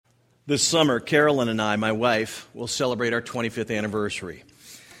This summer, Carolyn and I, my wife, will celebrate our 25th anniversary.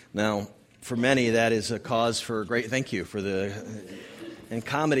 Now, for many, that is a cause for great thank you. In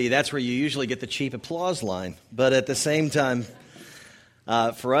comedy, that's where you usually get the cheap applause line. But at the same time,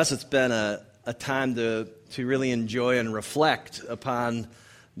 for us, it's been a time to really enjoy and reflect upon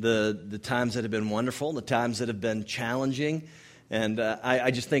the times that have been wonderful, the times that have been challenging. And I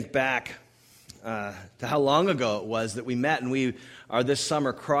just think back to how long ago it was that we met, and we are this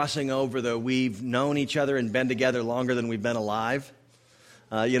summer crossing over we've known each other and been together longer than we've been alive.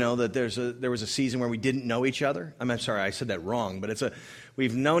 That there was a season where we didn't know each other. I'm sorry, I said that wrong, but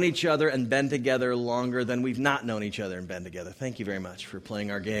we've known each other and been together longer than we've not known each other and been together. Thank you very much for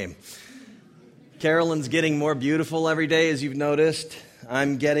playing our game. Carolyn's getting more beautiful every day, as you've noticed.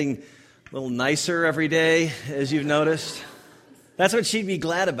 I'm getting a little nicer every day, as you've noticed. That's what she'd be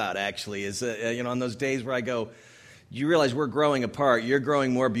glad about, actually, is, on those days where I go, you realize we're growing apart. You're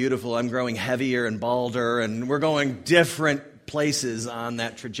growing more beautiful. I'm growing heavier and balder, and we're going different places on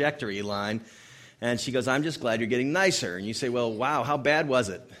that trajectory line. And she goes, I'm just glad you're getting nicer. And you say, well, wow, how bad was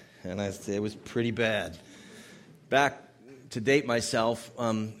it? And I say, it was pretty bad. Back to date myself,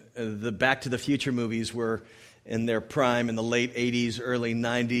 the Back to the Future movies were in their prime in the late 80s, early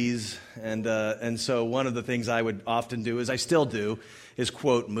 90s. And so one of the things I would often do, as I still do, is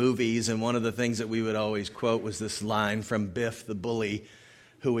quote movies. And one of the things that we would always quote was this line from Biff the Bully,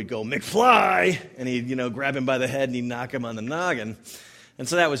 who would go, McFly! And he'd, grab him by the head and he'd knock him on the noggin. And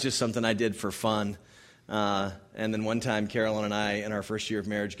so that was just something I did for fun. And then one time, Carolyn and I, in our first year of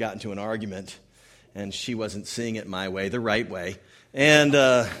marriage, got into an argument. And she wasn't seeing it my way, the right way. And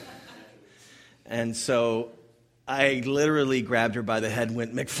so I literally grabbed her by the head and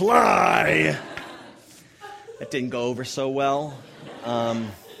went, McFly! That didn't go over so well.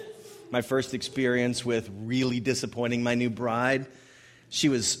 My first experience with really disappointing my new bride, she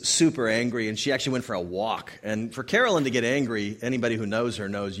was super angry, and she actually went for a walk. And for Carolyn to get angry, anybody who knows her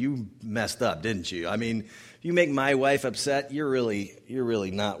knows you messed up, didn't you? I mean, if you make my wife upset, you're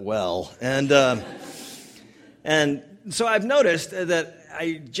really not well. And so I've noticed that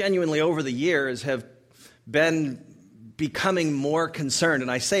I genuinely, over the years, have been becoming more concerned,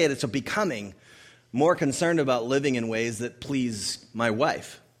 and I say it's a becoming more concerned about living in ways that please my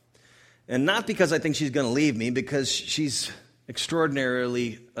wife. And not because I think she's going to leave me, because she's an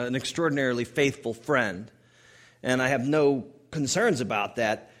extraordinarily faithful friend, and I have no concerns about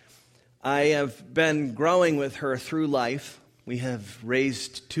that. I have been growing with her through life. We have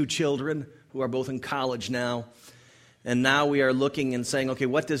raised 2 children who are both in college now, and now we are looking and saying, okay,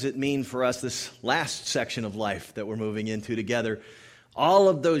 what does it mean for us this last section of life that we're moving into together? All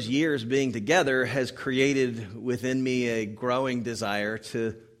of those years being together has created within me a growing desire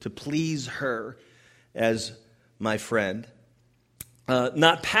to please her as my friend.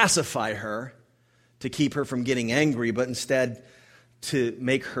 Not pacify her to keep her from getting angry, but instead to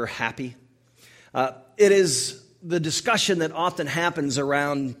make her happy. It is the discussion that often happens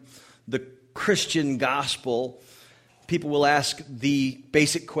around the Christian gospel. People will ask the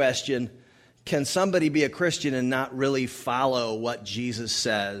basic question, can somebody be a Christian and not really follow what Jesus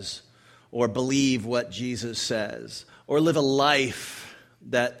says, or believe what Jesus says, or live a life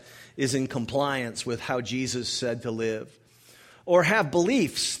that is in compliance with how Jesus said to live, or have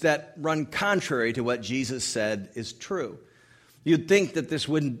beliefs that run contrary to what Jesus said is true? You'd think that this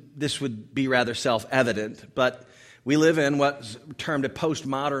would be rather self-evident, but we live in what's termed a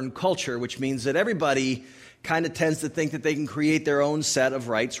postmodern culture, which means that everybody kind of tends to think that they can create their own set of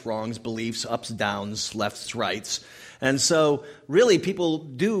rights, wrongs, beliefs, ups, downs, lefts, rights. And so really people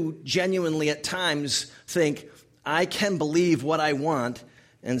do genuinely at times think, I can believe what I want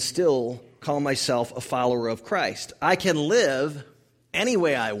and still call myself a follower of Christ. I can live any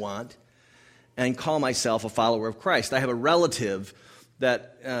way I want and call myself a follower of Christ. I have a relative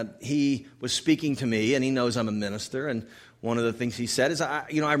that he was speaking to me, and he knows I'm a minister, and one of the things he said is,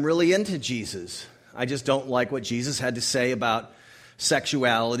 I'm really into Jesus. I just don't like what Jesus had to say about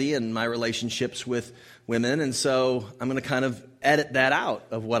sexuality and my relationships with women, and so I'm going to kind of edit that out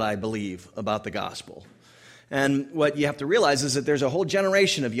of what I believe about the gospel. And what you have to realize is that there's a whole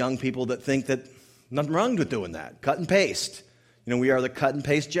generation of young people that think that nothing wrong with doing that. Cut and paste. We are the cut and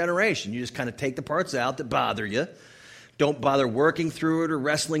paste generation. You just kind of take the parts out that bother you. Don't bother working through it or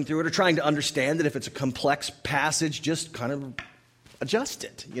wrestling through it or trying to understand it. If it's a complex passage, just kind of adjust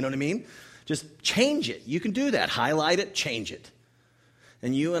it. You know what I mean? Just change it. You can do that. Highlight it, change it.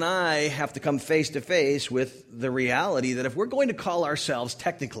 And you and I have to come face to face with the reality that if we're going to call ourselves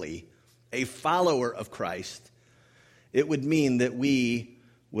technically a follower of Christ, it would mean that we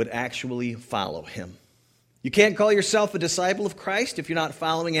would actually follow him. You can't call yourself a disciple of Christ if you're not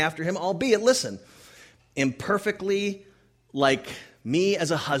following after him, albeit, listen, imperfectly like me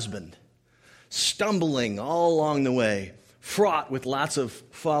as a husband, stumbling all along the way, fraught with lots of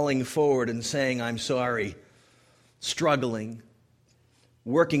falling forward and saying, I'm sorry, struggling,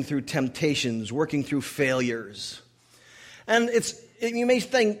 working through temptations, working through failures. And you may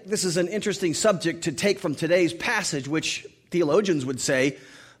think this is an interesting subject to take from today's passage, which theologians would say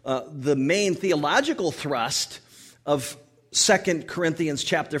the main theological thrust of 2 Corinthians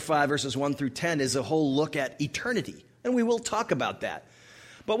chapter 5, verses 1 through 10 is a whole look at eternity. And we will talk about that.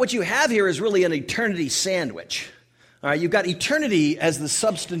 But what you have here is really an eternity sandwich. All right, you've got eternity as the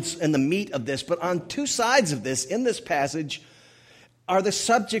substance and the meat of this, but on two sides of this, in this passage, are the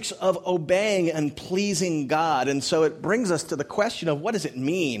subjects of obeying and pleasing God. And so it brings us to the question of what does it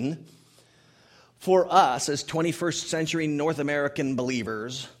mean for us as 21st century North American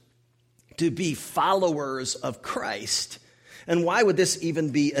believers to be followers of Christ? And why would this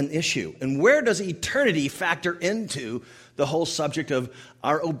even be an issue? And where does eternity factor into the whole subject of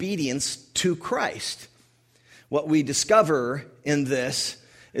our obedience to Christ? What we discover in this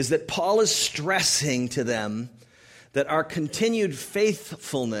is that Paul is stressing to them that our continued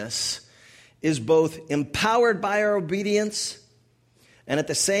faithfulness is both empowered by our obedience and at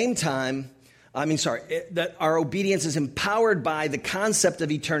the same time, that our obedience is empowered by the concept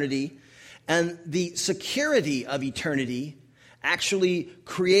of eternity, and the security of eternity actually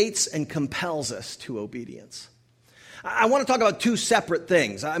creates and compels us to obedience. I want to talk about two separate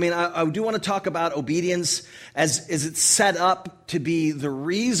things. I do want to talk about obedience as it's set up to be the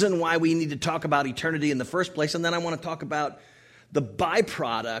reason why we need to talk about eternity in the first place. And then I want to talk about the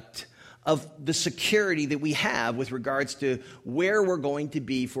byproduct of the security that we have with regards to where we're going to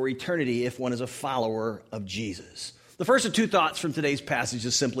be for eternity if one is a follower of Jesus. The first of two thoughts from today's passage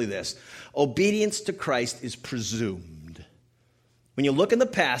is simply this: obedience to Christ is presumed. When you look in the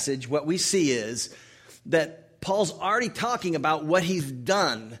passage, what we see is that Paul's already talking about what he's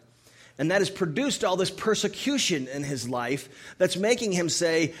done, and that has produced all this persecution in his life that's making him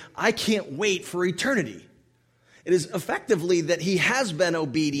say, I can't wait for eternity. It is effectively that he has been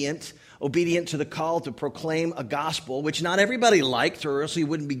obedient to the call to proclaim a gospel, which not everybody liked, or else he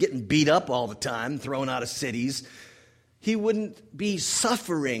wouldn't be getting beat up all the time, thrown out of cities. He wouldn't be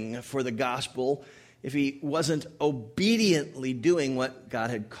suffering for the gospel if he wasn't obediently doing what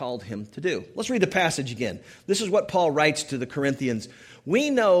God had called him to do. Let's read the passage again. This is what Paul writes to the Corinthians. We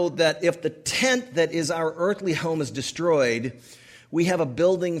know that if the tent that is our earthly home is destroyed, we have a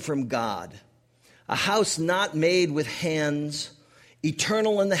building from God, a house not made with hands,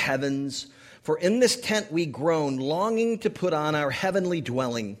 eternal in the heavens. For in this tent we groan, longing to put on our heavenly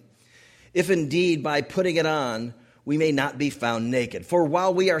dwelling, if indeed by putting it on we may not be found naked. For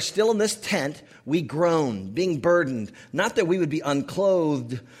while we are still in this tent, we groan, being burdened, not that we would be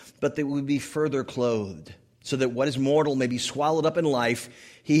unclothed, but that we would be further clothed, so that what is mortal may be swallowed up in life.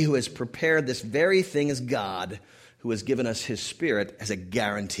 He who has prepared this very thing is God, who has given us his Spirit as a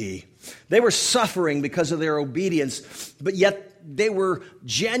guarantee. They were suffering because of their obedience, but yet they were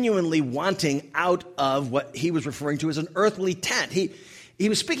genuinely wanting out of what he was referring to as an earthly tent. He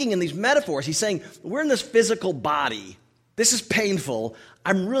was speaking in these metaphors. He's saying, we're in this physical body. This is painful.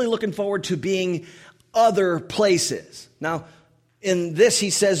 I'm really looking forward to being other places. Now, in this, he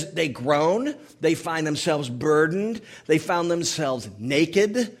says they groan. They find themselves burdened. They found themselves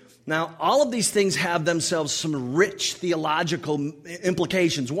naked. Now, all of these things have themselves some rich theological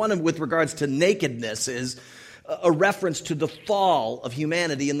implications. One with regards to nakedness is a reference to the fall of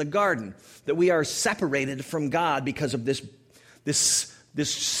humanity in the garden, that we are separated from God because of this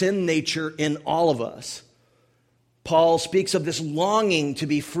sin nature in all of us. Paul speaks of this longing to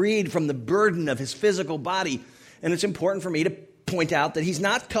be freed from the burden of his physical body. And it's important for me to point out that he's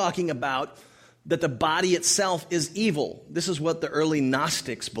not talking about that the body itself is evil. This is what the early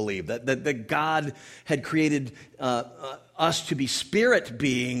Gnostics believed, that God had created us to be spirit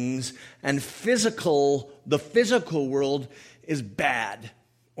beings, and the physical world is bad,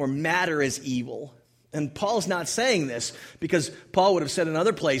 or matter is evil. And Paul's not saying this because Paul would have said in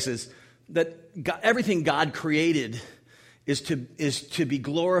other places that everything God created is to be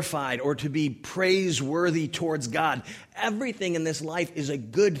glorified or to be praiseworthy towards God. Everything in this life is a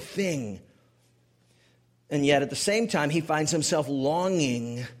good thing. And yet at the same time, he finds himself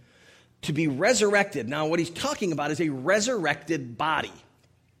longing to be resurrected. Now, what he's talking about is a resurrected body.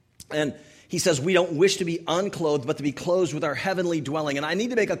 And he says we don't wish to be unclothed, but to be clothed with our heavenly dwelling. And I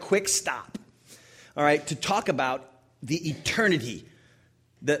need to make a quick stop, all right, to talk about the eternity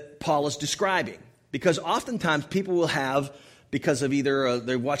that Paul is describing. Because oftentimes people will have because of either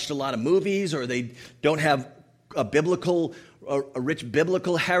they watched a lot of movies or they don't have a rich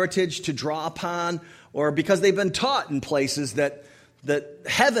biblical heritage to draw upon, or because they've been taught in places that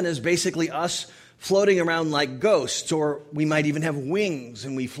heaven is basically us floating around like ghosts, or we might even have wings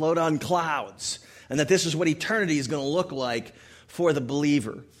and we float on clouds, and that this is what eternity is going to look like for the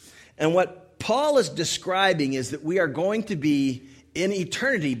believer. And what Paul is describing is that we are going to be in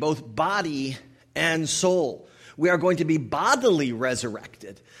eternity, both body and soul. We are going to be bodily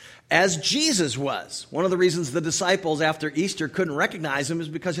resurrected, as Jesus was. One of the reasons the disciples after Easter couldn't recognize him is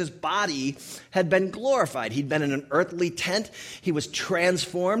because his body had been glorified. He'd been in an earthly tent. He was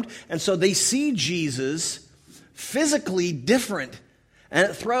transformed. And so they see Jesus physically different, and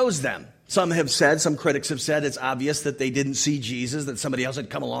it throws them. Some critics have said it's obvious that they didn't see Jesus, that somebody else had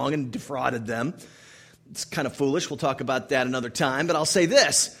come along and defrauded them. It's kind of foolish. We'll talk about that another time. But I'll say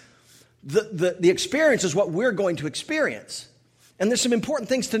this. The experience is what we're going to experience. And there's some important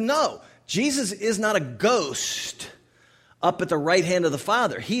things to know. Jesus is not a ghost up at the right hand of the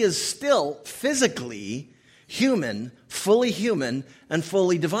Father. He is still physically human, and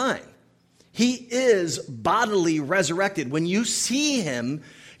fully divine. He is bodily resurrected. When you see him,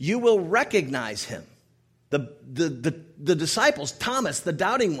 you will recognize him. The disciples, Thomas, the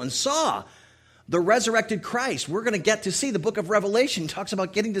doubting one, saw the resurrected Christ. We're going to get to see, the book of Revelation talks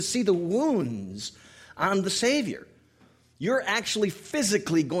about getting to see the wounds on the Savior. You're actually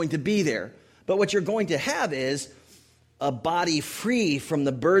physically going to be there. But what you're going to have is a body free from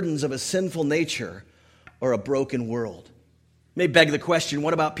the burdens of a sinful nature or a broken world. It may beg the question,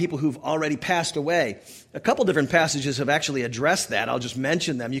 what about people who've already passed away? A couple different passages have actually addressed that. I'll just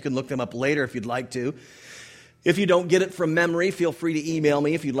mention them. You can look them up later if you'd like to. If you don't get it from memory, feel free to email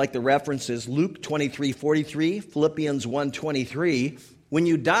me if you'd like the references. Luke 23:43, Philippians 1:23. When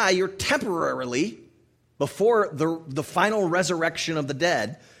you die, you're temporarily, before the final resurrection of the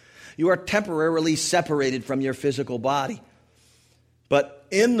dead, you are temporarily separated from your physical body. But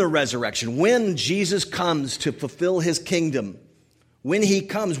in the resurrection, when Jesus comes to fulfill his kingdom, when he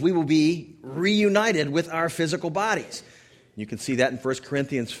comes, we will be reunited with our physical bodies. You can see that in 1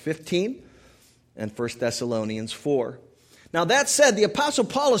 Corinthians 15 and 1 Thessalonians 4. Now that said, the Apostle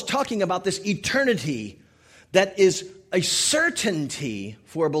Paul is talking about this eternity that is a certainty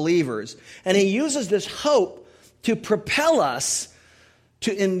for believers. And he uses this hope to propel us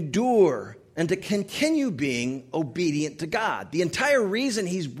to endure and to continue being obedient to God. The entire reason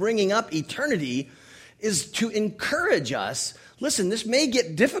he's bringing up eternity is to encourage us. Listen, this may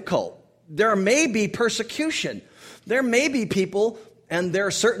get difficult. There may be persecution. There may be people, and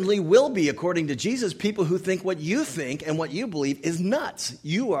there certainly will be, according to Jesus, people who think what you think and what you believe is nuts.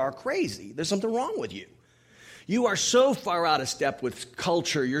 You are crazy. There's something wrong with you. You are so far out of step with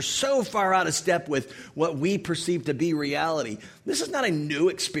culture. You're so far out of step with what we perceive to be reality. This is not a new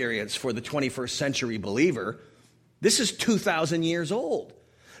experience for the 21st century believer. This is 2,000 years old.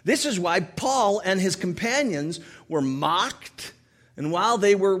 This is why Paul and his companions were mocked, and while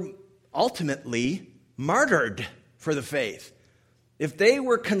they were ultimately martyred for the faith. If they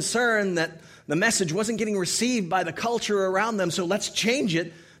were concerned that the message wasn't getting received by the culture around them, so let's change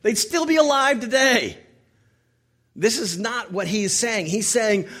it, they'd still be alive today. This is not what he's saying. He's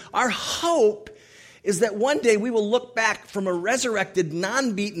saying our hope is that one day we will look back from a resurrected,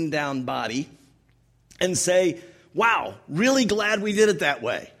 non-beaten down body and say, wow, really glad we did it that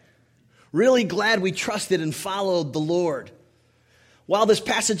way. Really glad we trusted and followed the Lord. While this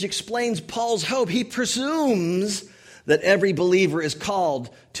passage explains Paul's hope, he presumes that every believer is called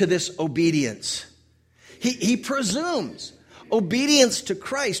to this obedience. He presumes obedience to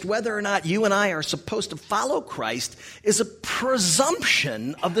Christ, whether or not you and I are supposed to follow Christ, is a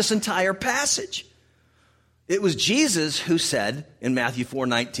presumption of this entire passage. It was Jesus who said in Matthew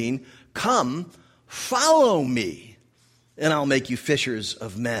 4:19, "Come, follow me, and I'll make you fishers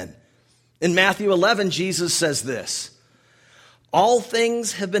of men." In Matthew 11, Jesus says this, "All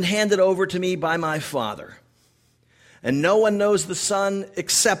things have been handed over to me by my Father, and no one knows the Son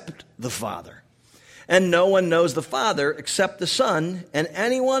except the Father. And no one knows the Father except the Son, and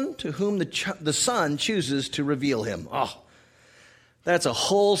anyone to whom the Son chooses to reveal him." Oh, that's a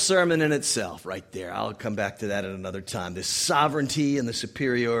whole sermon in itself right there. I'll come back to that at another time. The sovereignty and the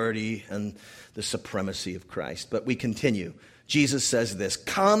superiority and the supremacy of Christ. But we continue. Jesus says this,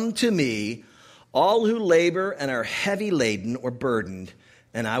 "Come to me, all who labor and are heavy laden or burdened,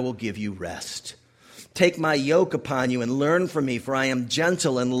 and I will give you rest. Take my yoke upon you and learn from me, for I am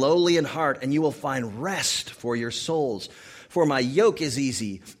gentle and lowly in heart, and you will find rest for your souls. For my yoke is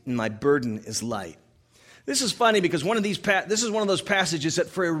easy and my burden is light." This is funny because this is one of those passages that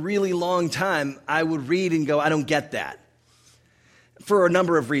for a really long time I would read and go, I don't get that. for a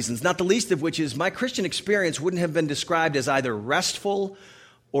number of reasons, not the least of which is my Christian experience wouldn't have been described as either restful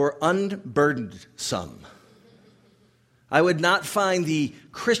or unburdensome. I would not find the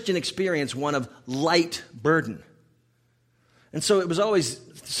Christian experience one of light burden. And so it was always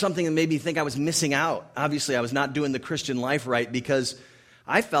something that made me think I was missing out. Obviously, I was not doing the Christian life right because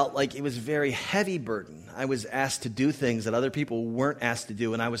I felt like it was a very heavy burden. I was asked to do things that other people weren't asked to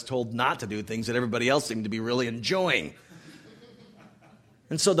do, and I was told not to do things that everybody else seemed to be really enjoying.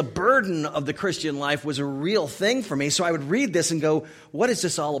 And so the burden of the Christian life was a real thing for me. So I would read this and go, what is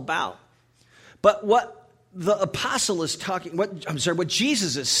this all about? But what the apostle is talking, what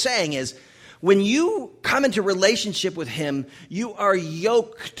Jesus is saying is, when you come into relationship with him, you are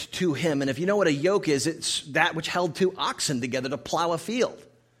yoked to him. And if you know what a yoke is, it's that which held two oxen together to plow a field.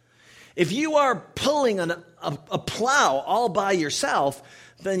 If you are pulling a plow all by yourself,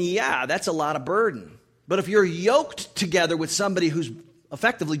 then yeah, that's a lot of burden. But if you're yoked together with somebody who's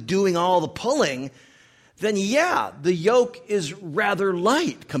effectively doing all the pulling, then yeah, the yoke is rather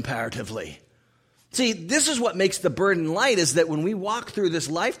light comparatively. See, this is what makes the burden light, is that when we walk through this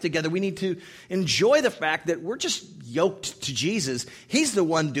life together, we need to enjoy the fact that we're just yoked to Jesus. He's the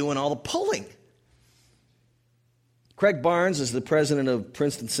one doing all the pulling. Craig Barnes is the president of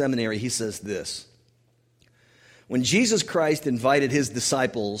Princeton Seminary. He says this: when Jesus Christ invited his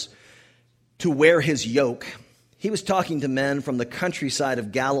disciples to wear his yoke, he was talking to men from the countryside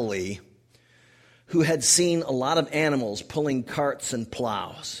of Galilee who had seen a lot of animals pulling carts and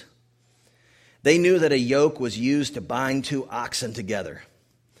plows. They knew that a yoke was used to bind two oxen together.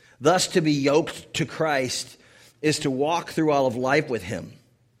 Thus, to be yoked to Christ is to walk through all of life with him.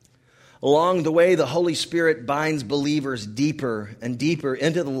 Along the way, the Holy Spirit binds believers deeper and deeper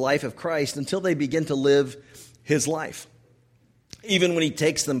into the life of Christ until they begin to live his life, even when he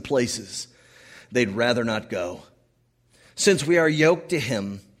takes them places they'd rather not go. Since we are yoked to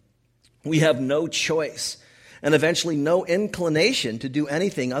him, we have no choice and eventually no inclination to do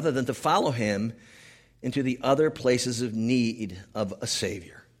anything other than to follow him into the other places of need of a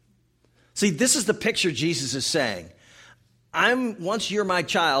Savior. See, this is the picture Jesus is saying. Once you're my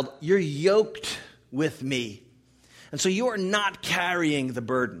child, you're yoked with me. And so you are not carrying the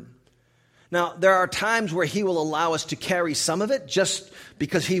burden. Now, there are times where he will allow us to carry some of it just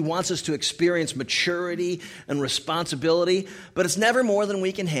because he wants us to experience maturity and responsibility, but it's never more than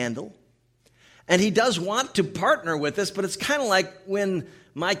we can handle. And he does want to partner with us, but it's kind of like when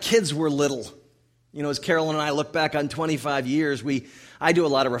my kids were little. You know, as Carolyn and I look back on 25 years, I do a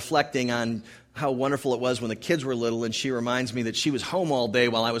lot of reflecting on how wonderful it was when the kids were little, and she reminds me that she was home all day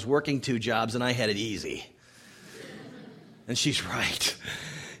while I was working 2 jobs, and I had it easy. And she's right.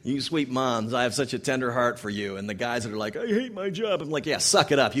 You sweet moms, I have such a tender heart for you. And the guys that are like, I hate my job, I'm like, yeah,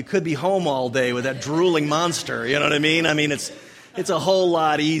 suck it up. You could be home all day with that drooling monster, you know what I mean? I mean, it's a whole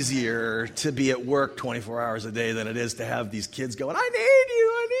lot easier to be at work 24 hours a day than it is to have these kids going, I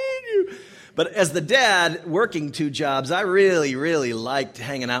need you. But as the dad working 2 jobs, I really, really liked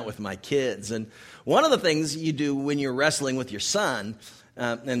hanging out with my kids. And one of the things you do when you're wrestling with your son,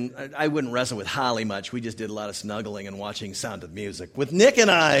 and I wouldn't wrestle with Holly much. We just did a lot of snuggling and watching Sound of Music. With Nick and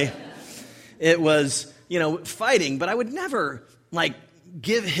I, it was, fighting, but I would never,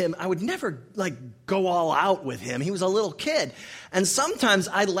 go all out with him. He was a little kid. And sometimes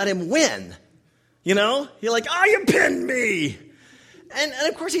I'd let him win. You're like, you pinned me. And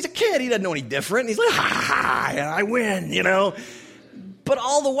of course, he's a kid. He doesn't know any different. He's like, ha, and I win, But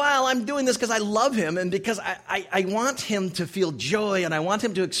all the while, I'm doing this because I love him and because I want him to feel joy and I want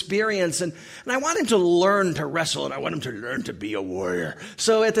him to experience and I want him to learn to wrestle and I want him to learn to be a warrior.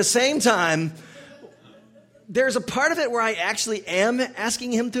 So at the same time, there's a part of it where I actually am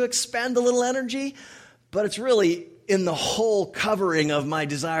asking him to expend a little energy, but it's really in the whole covering of my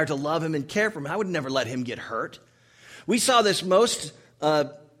desire to love him and care for him. I would never let him get hurt. We saw this most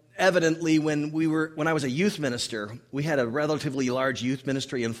evidently when I was a youth minister. We had a relatively large youth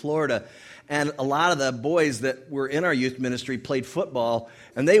ministry in Florida, and a lot of the boys that were in our youth ministry played football,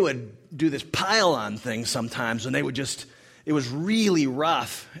 and they would do this pile-on thing sometimes, and it was really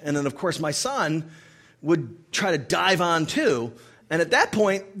rough. And then, of course, my son would try to dive on too, and at that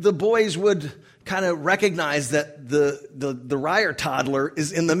point, the boys would kind of recognize that the Ryer toddler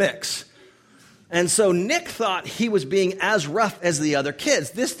is in the mix. And so Nick thought he was being as rough as the other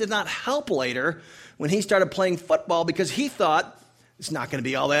kids. This did not help later when he started playing football because he thought it's not going to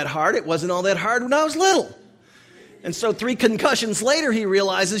be all that hard. It wasn't all that hard when I was little. And so 3 concussions later, he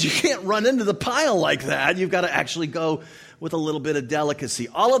realizes you can't run into the pile like that. You've got to actually go with a little bit of delicacy.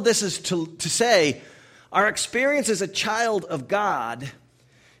 All of this is to say our experience as a child of God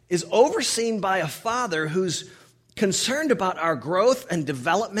is overseen by a father who's concerned about our growth and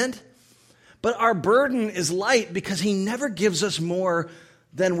development, but our burden is light because he never gives us more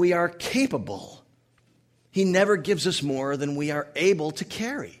than we are capable. He never gives us more than we are able to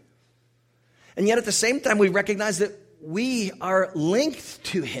carry. And yet at the same time, we recognize that we are linked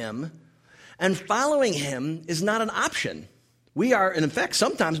to him, and following him is not an option. We are, in fact,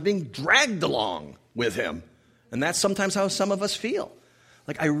 sometimes being dragged along with him. And that's sometimes how some of us feel.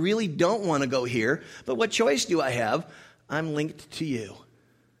 Like, I really don't want to go here, but what choice do I have? I'm linked to you.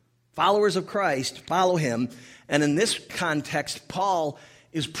 Followers of Christ follow him, and in this context, Paul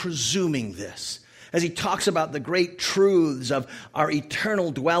is presuming this. As he talks about the great truths of our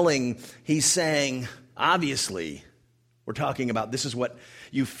eternal dwelling, he's saying, obviously, we're talking about this is what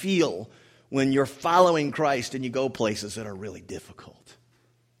you feel when you're following Christ and you go places that are really difficult.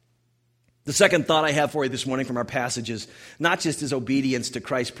 The second thought I have for you this morning from our passage is not just is obedience to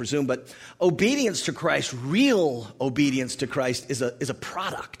Christ presumed, but obedience to Christ, real obedience to Christ is a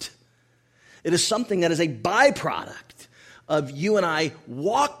product. It is something that is a byproduct of you and I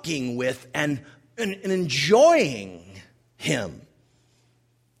walking with and enjoying him.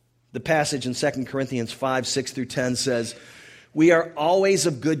 The passage in 2 Corinthians 5, 6 through 10 says, "We are always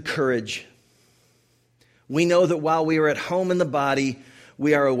of good courage. We know that while we are at home in the body,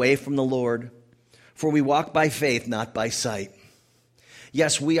 we are away from the Lord, for we walk by faith, not by sight.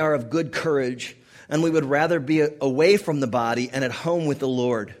 Yes, we are of good courage, and we would rather be away from the body and at home with the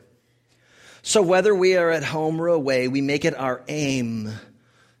Lord. So whether we are at home or away, we make it our aim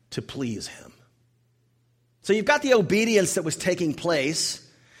to please him." So you've got the obedience that was taking place,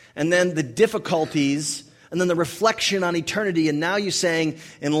 and then the difficulties, and then the reflection on eternity, and now you're saying,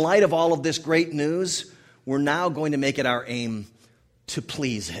 in light of all of this great news, we're now going to make it our aim to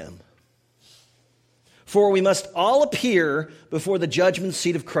please him. "For we must all appear before the judgment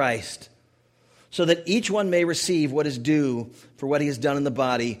seat of Christ, so that each one may receive what is due for what he has done in the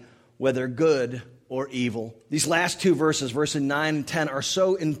body, whether good or evil." These last two verses, verses 9 and 10, are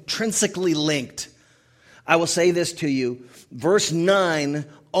so intrinsically linked. I will say this to you. Verse 9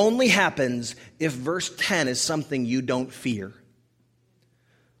 only happens if verse 10 is something you don't fear.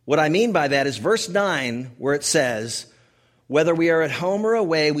 What I mean by that is verse 9, where it says, "Whether we are at home or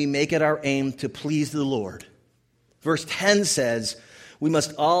away, we make it our aim to please the Lord." Verse 10 says, "We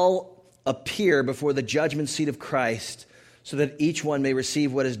must all appear before the judgment seat of Christ, so that each one may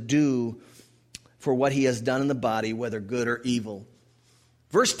receive what is due for what he has done in the body, whether good or evil."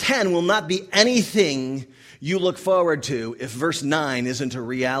 Verse 10 will not be anything you look forward to if verse 9 isn't a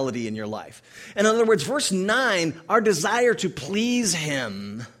reality in your life. In other words, verse 9, our desire to please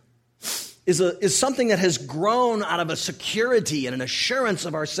him, is something that has grown out of a security and an assurance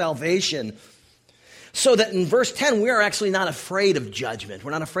of our salvation. So that in verse 10, we are actually not afraid of judgment.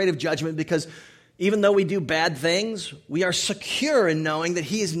 We're not afraid of judgment because even though we do bad things, we are secure in knowing that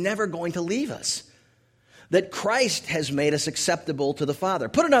he is never going to leave us. That Christ has made us acceptable to the Father.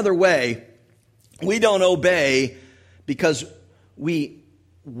 Put another way, we don't obey because we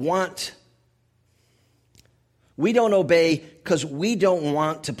don't obey because we don't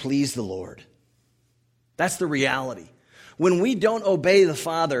want to please the Lord. That's the reality. When we don't obey the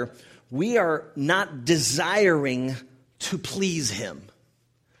Father, we are not desiring to please him.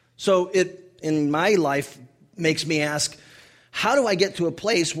 So it, in my life, makes me ask, how do I get to a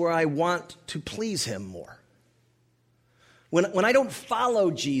place where I want to please him more? When I don't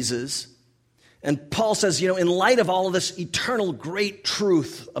follow Jesus, and Paul says, in light of all of this eternal great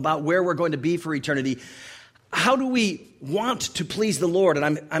truth about where we're going to be for eternity, how do we want to please the Lord?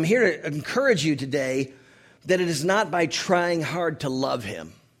 And I'm here to encourage you today that it is not by trying hard to love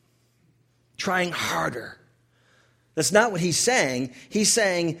him, trying harder. That's not what he's saying. He's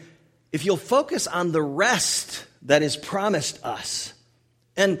saying, if you'll focus on the rest that is promised us.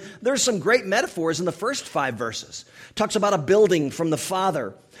 And there's some great metaphors in the first 5 verses. It talks about a building from the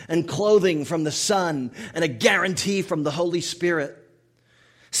Father and clothing from the Son and a guarantee from the Holy Spirit.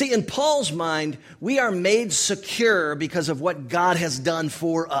 See, in Paul's mind, we are made secure because of what God has done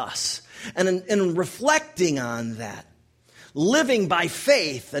for us. And in reflecting on that, living by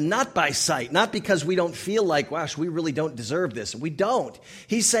faith and not by sight, not because we don't feel like, gosh, we really don't deserve this. We don't.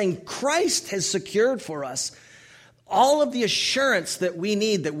 He's saying Christ has secured for us all of the assurance that we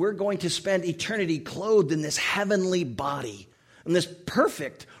need that we're going to spend eternity clothed in this heavenly body, in this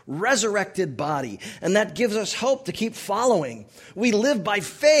perfect resurrected body. And that gives us hope to keep following. We live by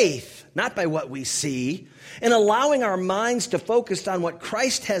faith, not by what we see. And allowing our minds to focus on what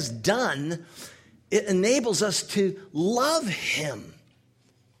Christ has done, it enables us to love him.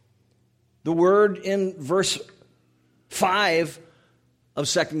 The word in verse 5 of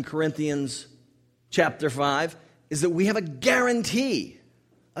 2 Corinthians chapter 5 is that we have a guarantee.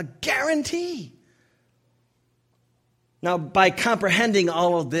 A guarantee. Now, by comprehending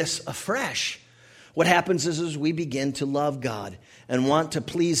all of this afresh, what happens is we begin to love God and want to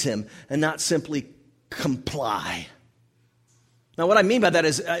please Him and not simply comply. Now, what I mean by that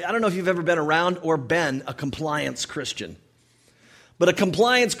is, I don't know if you've ever been around or been a compliance Christian. But a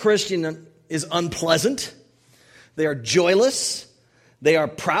compliance Christian is unpleasant. They are joyless. They are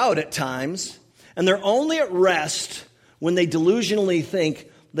proud at times. And they're only at rest when they delusionally think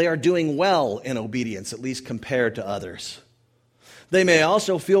they are doing well in obedience, at least compared to others. They may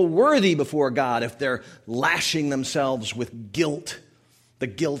also feel worthy before God if they're lashing themselves with guilt, the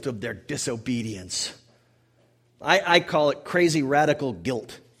guilt of their disobedience. I call it crazy radical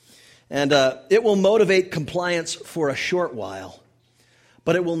guilt. And it will motivate compliance for a short while,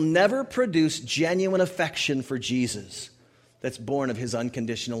 but it will never produce genuine affection for Jesus that's born of His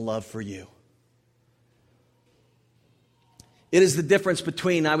unconditional love for you. It is the difference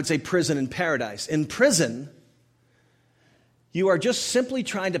between, I would say, prison and paradise. In prison, you are just simply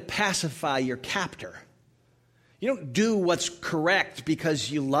trying to pacify your captor. You don't do what's correct because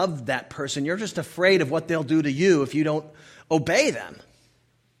you love that person. You're just afraid of what they'll do to you if you don't obey them.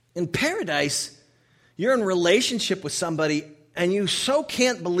 In paradise, you're in relationship with somebody and you so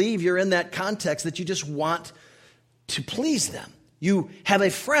can't believe you're in that context that you just want to please them. You have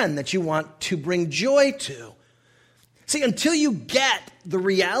a friend that you want to bring joy to. See, until you get the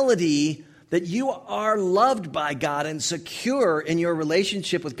reality that you are loved by God and secure in your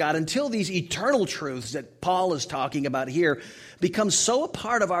relationship with God, until these eternal truths that Paul is talking about here become so a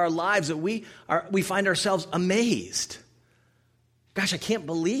part of our lives that we find ourselves amazed. Gosh, I can't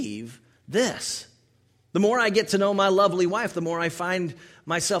believe this. The more I get to know my lovely wife, the more I find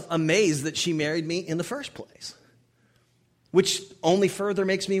myself amazed that she married me in the first place, which only further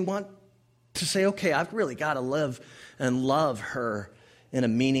makes me want to say, okay, I've really got to live and love her in a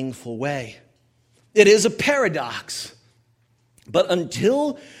meaningful way. It is a paradox. But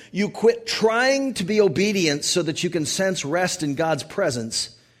until you quit trying to be obedient so that you can sense rest in God's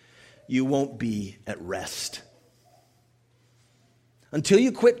presence, you won't be at rest. Until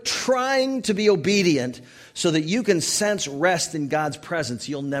you quit trying to be obedient so that you can sense rest in God's presence,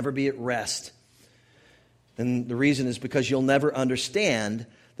 you'll never be at rest. And the reason is because you'll never understand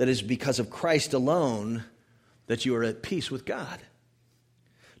that it's because of Christ alone that you are at peace with God.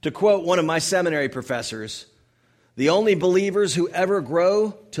 To quote one of my seminary professors, the only believers who ever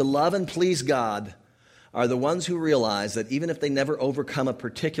grow to love and please God are the ones who realize that even if they never overcome a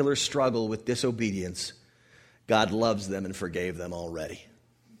particular struggle with disobedience, God loves them and forgave them already.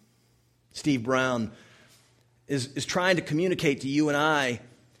 Steve Brown is trying to communicate to you and I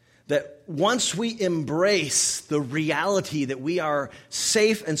that once we embrace the reality that we are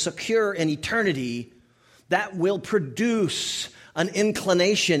safe and secure in eternity, that will produce an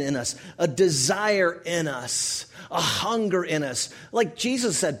inclination in us, a desire in us, a hunger in us. Like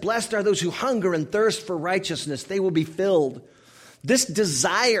Jesus said, blessed are those who hunger and thirst for righteousness, they will be filled. This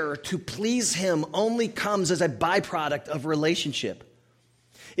desire to please Him only comes as a byproduct of relationship.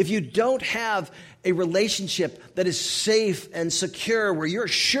 If you don't have a relationship that is safe and secure, where you're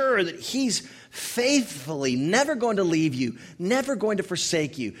sure that He's faithfully never going to leave you, never going to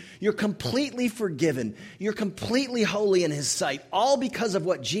forsake you, you're completely forgiven, you're completely holy in His sight, all because of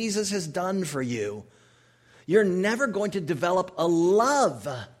what Jesus has done for you, you're never going to develop a love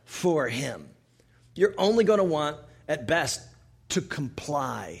for Him. You're only going to want, at best, to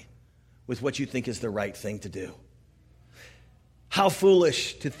comply with what you think is the right thing to do. How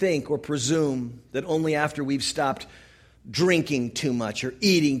foolish to think or presume that only after we've stopped drinking too much or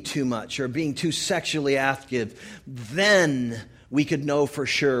eating too much or being too sexually active, then we could know for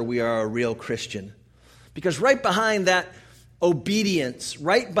sure we are a real Christian. Because right behind that obedience,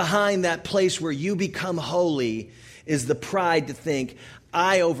 right behind that place where you become holy, is the pride to think,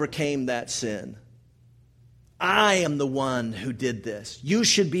 I overcame that sin. I am the one who did this. You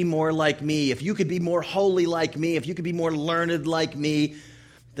should be more like me. If you could be more holy like me, if you could be more learned like me,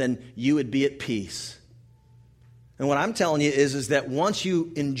 then you would be at peace. And what I'm telling you is that once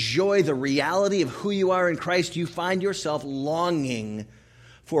you enjoy the reality of who you are in Christ, you find yourself longing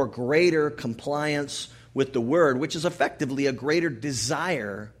for greater compliance with the Word, which is effectively a greater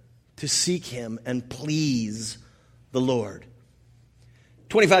desire to seek Him and please the Lord.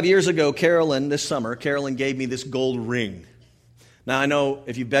 25 years ago, this summer, Carolyn gave me this gold ring. Now, I know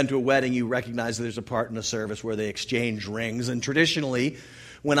if you've been to a wedding, you recognize that there's a part in the service where they exchange rings. And traditionally,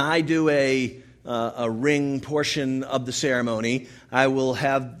 when I do a ring portion of the ceremony, I will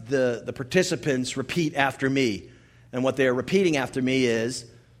have the participants repeat after me. And what they're repeating after me is,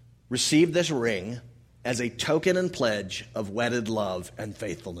 receive this ring as a token and pledge of wedded love and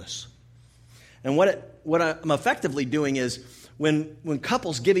faithfulness. And what I'm effectively doing is when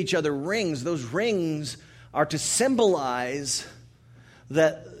couples give each other rings, those rings are to symbolize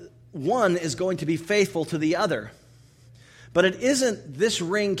that one is going to be faithful to the other. But it isn't this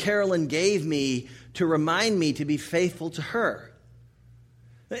ring Carolyn gave me to remind me to be faithful to her.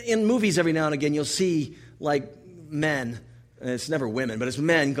 In movies, every now and again, you'll see like men, and it's never women, but it's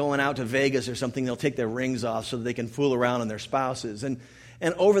men going out to Vegas or something. They'll take their rings off so that they can fool around on their spouses. And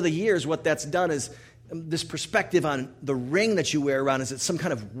over the years, what that's done is this perspective on the ring that you wear around is it's some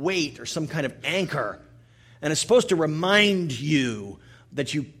kind of weight or some kind of anchor. And it's supposed to remind you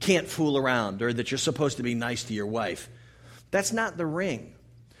that you can't fool around or that you're supposed to be nice to your wife. That's not the ring.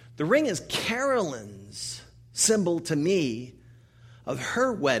 The ring is Carolyn's symbol to me of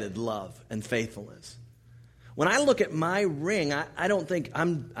her wedded love and faithfulness. When I look at my ring, I don't think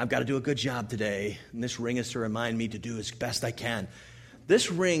I've got to do a good job today, and this ring is to remind me to do as best I can. This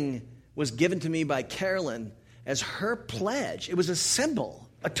ring was given to me by Carolyn as her pledge. It was a symbol,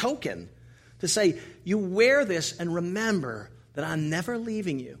 a token, to say, you wear this and remember that I'm never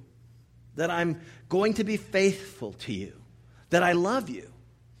leaving you, that I'm going to be faithful to you, that I love you.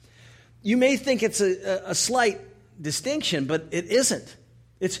 You may think it's a slight distinction, but it isn't.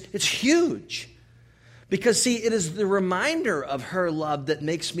 It's huge. Because, see, it is the reminder of her love that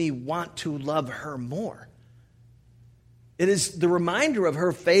makes me want to love her more. It is the reminder of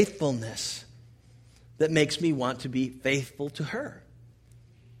her faithfulness that makes me want to be faithful to her.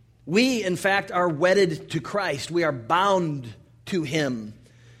 We, in fact, are wedded to Christ. We are bound to Him.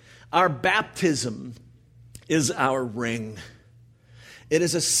 Our baptism is our ring. It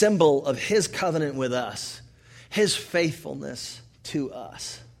is a symbol of His covenant with us, His faithfulness to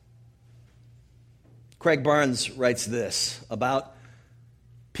us. Craig Barnes writes this about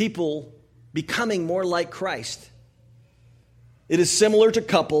people becoming more like Christ. It is similar to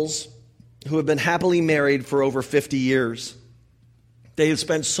couples who have been happily married for over 50 years. They have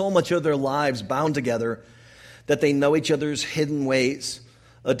spent so much of their lives bound together that they know each other's hidden ways,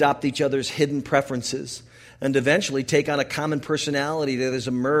 adopt each other's hidden preferences, and eventually take on a common personality that has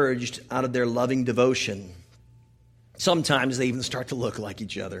emerged out of their loving devotion. Sometimes they even start to look like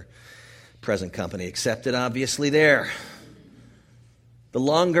each other. Present company accepted, obviously, there. The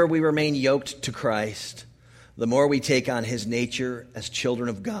longer we remain yoked to Christ, the more we take on His nature as children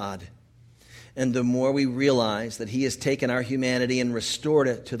of God, and the more we realize that He has taken our humanity and restored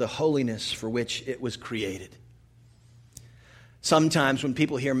it to the holiness for which it was created. Sometimes when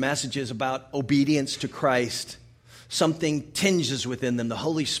people hear messages about obedience to Christ, something tinges within them. The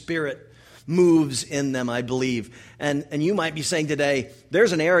Holy Spirit moves in them, I believe. And you might be saying today,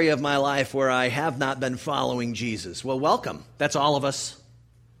 there's an area of my life where I have not been following Jesus. Well, welcome. That's all of us.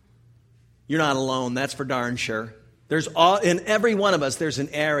 You're not alone. That's for darn sure. In every one of us, there's an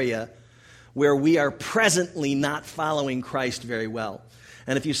area where we are presently not following Christ very well.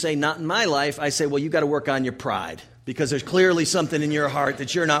 And if you say, not in my life, I say, well, you've got to work on your pride, because there's clearly something in your heart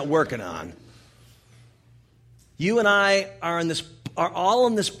that you're not working on. You and I are all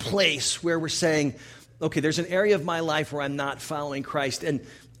in this place where we're saying, okay, there's an area of my life where I'm not following Christ. And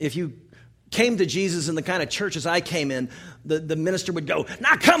if you came to Jesus in the kind of churches I came in, the minister would go,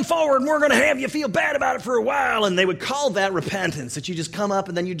 now come forward and we're going to have you feel bad about it for a while. And they would call that repentance, that you just come up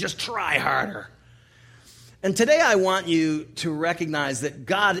and then you just try harder. And today I want you to recognize that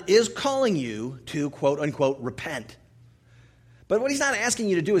God is calling you to, quote unquote, repent. But what He's not asking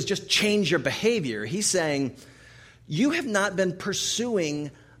you to do is just change your behavior. He's saying, you have not been pursuing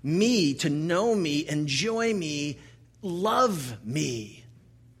me, to know me, enjoy me, love me.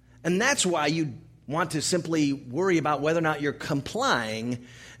 And that's why you want to simply worry about whether or not you're complying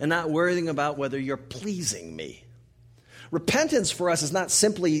and not worrying about whether you're pleasing me. Repentance for us is not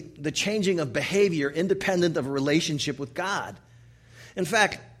simply the changing of behavior independent of a relationship with God. In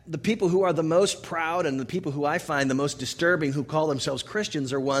fact, the people who are the most proud and the people who I find the most disturbing who call themselves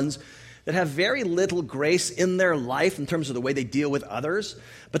Christians are ones that have very little grace in their life in terms of the way they deal with others,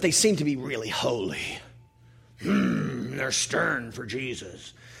 but they seem to be really holy. They're stern for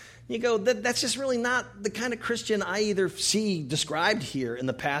Jesus. You go, that's just really not the kind of Christian I either see described here in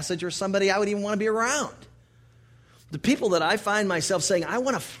the passage or somebody I would even want to be around. The people that I find myself saying, I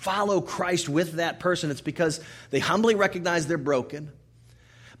want to follow Christ with that person, it's because they humbly recognize they're broken,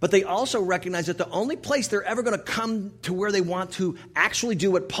 but they also recognize that the only place they're ever going to come to where they want to actually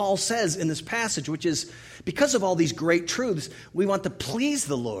do what Paul says in this passage, which is because of all these great truths, we want to please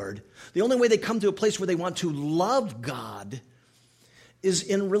the Lord. The only way they come to a place where they want to love God is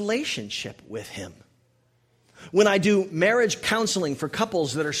in relationship with Him. When I do marriage counseling for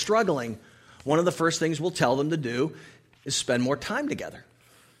couples that are struggling, one of the first things we'll tell them to do is spend more time together.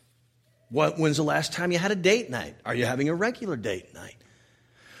 When's the last time you had a date night? Are you having a regular date night?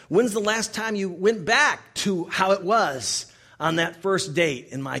 When's the last time you went back to how it was on that first date,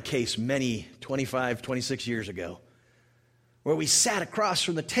 in my case, 26 years ago, where we sat across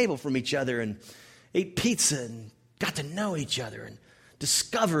from the table from each other and ate pizza and got to know each other and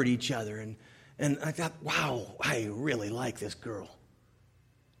discovered each other. And I thought, wow, I really like this girl.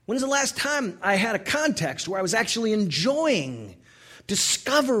 When's the last time I had a context where I was actually enjoying,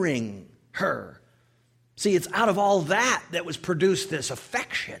 discovering her? See, it's out of all that was produced this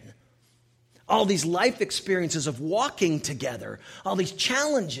affection. All these life experiences of walking together, all these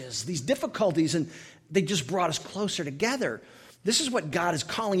challenges, these difficulties, and they just brought us closer together. This is what God is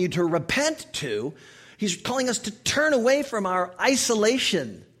calling you to repent to. He's calling us to turn away from our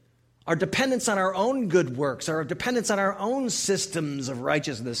isolation, our dependence on our own good works, our dependence on our own systems of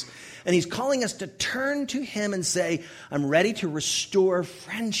righteousness. And he's calling us to turn to him and say, I'm ready to restore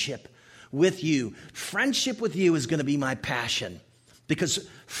friendship with you. Friendship with you is going to be my passion, because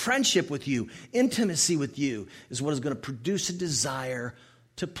friendship with you, intimacy with you, is what is going to produce a desire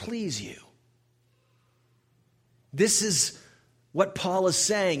to please you. This is what Paul is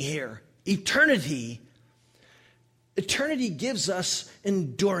saying here. Eternity gives us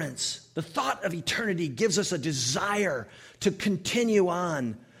endurance. The thought of eternity gives us a desire to continue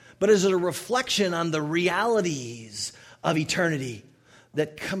on, but is a reflection on the realities of eternity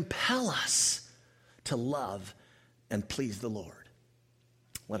that compel us to love and please the Lord.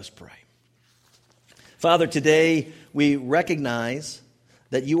 Let us pray. Father, today we recognize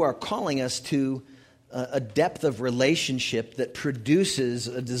that you are calling us to a depth of relationship that produces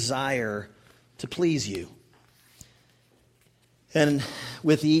a desire to please you. And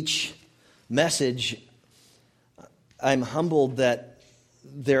with each message, I'm humbled that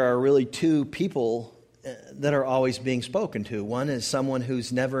there are really two people that are always being spoken to. One is someone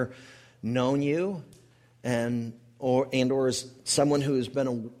who's never known you, or is someone who has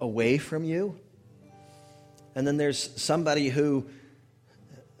been away from you. And then there's somebody who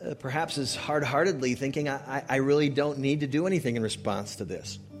perhaps is hard-heartedly thinking, I really don't need to do anything in response to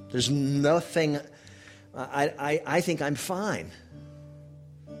this. There's nothing, I think I'm fine.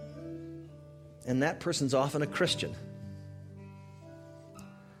 And that person's often a Christian.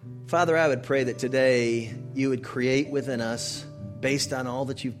 Father, I would pray that today you would create within us, based on all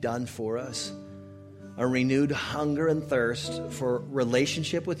that you've done for us, a renewed hunger and thirst for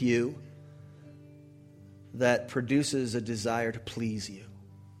relationship with you that produces a desire to please you.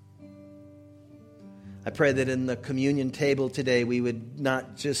 I pray that in the communion table today we would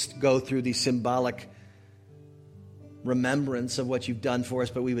not just go through the symbolic remembrance of what you've done for us,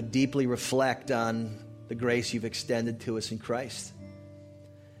 but we would deeply reflect on the grace you've extended to us in Christ.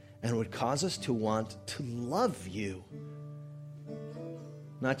 And it would cause us to want to love you,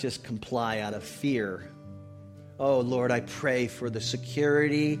 not just comply out of fear. Oh, Lord, I pray for the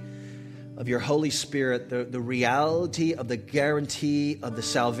security of your Holy Spirit, the reality of the guarantee of the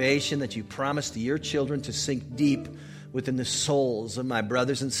salvation that you promised to your children to sink deep within the souls of my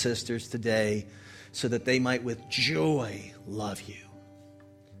brothers and sisters today, so that they might with joy love you.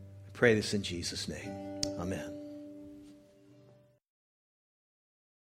 I pray this in Jesus' name. Amen.